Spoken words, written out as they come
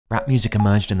Rap music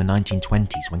emerged in the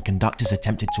 1920s when conductors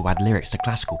attempted to add lyrics to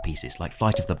classical pieces like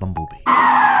Flight of the Bumblebee.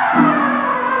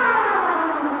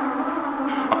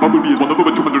 Bumblebee is one of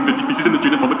over 250 species in the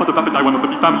genus Bumblebee, one of the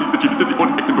bee families. The genus is the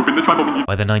only extant within the tribe of.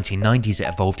 By the 1990s, it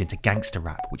evolved into gangster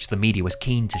rap, which the media was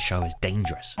keen to show as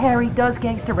dangerous. Harry, does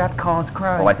gangster rap cause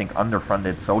crime? Well, I think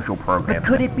underfunded social programs. But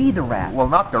could it be the rap? Well,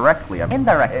 not directly. I mean,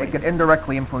 indirectly. It could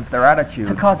indirectly influence their attitude.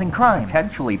 To causing crime?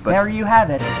 Potentially, but... There you have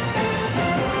it.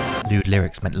 Lewd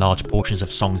lyrics meant large portions of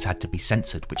songs had to be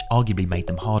censored, which arguably made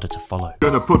them harder to follow.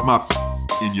 Gonna put my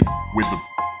in you with the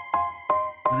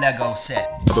Lego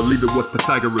set. I believe it was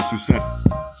Pythagoras who said,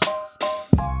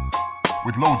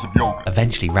 with loads of yoga.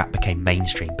 Eventually, rap became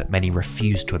mainstream, but many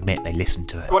refused to admit they listened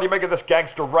to it. What do you make of this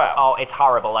gangster rap? Oh, it's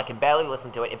horrible. I can barely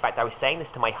listen to it. In fact, I was saying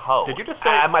this to my hoe. Did you just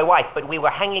say... my wife, but we were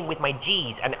hanging with my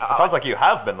G's, and... it sounds like you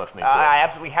have been listening to it. I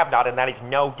absolutely have not, and that is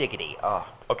no diggity.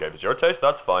 Okay, if it's your taste,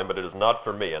 that's fine, but it is not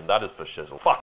for me, and that is for shizzle. Fuck.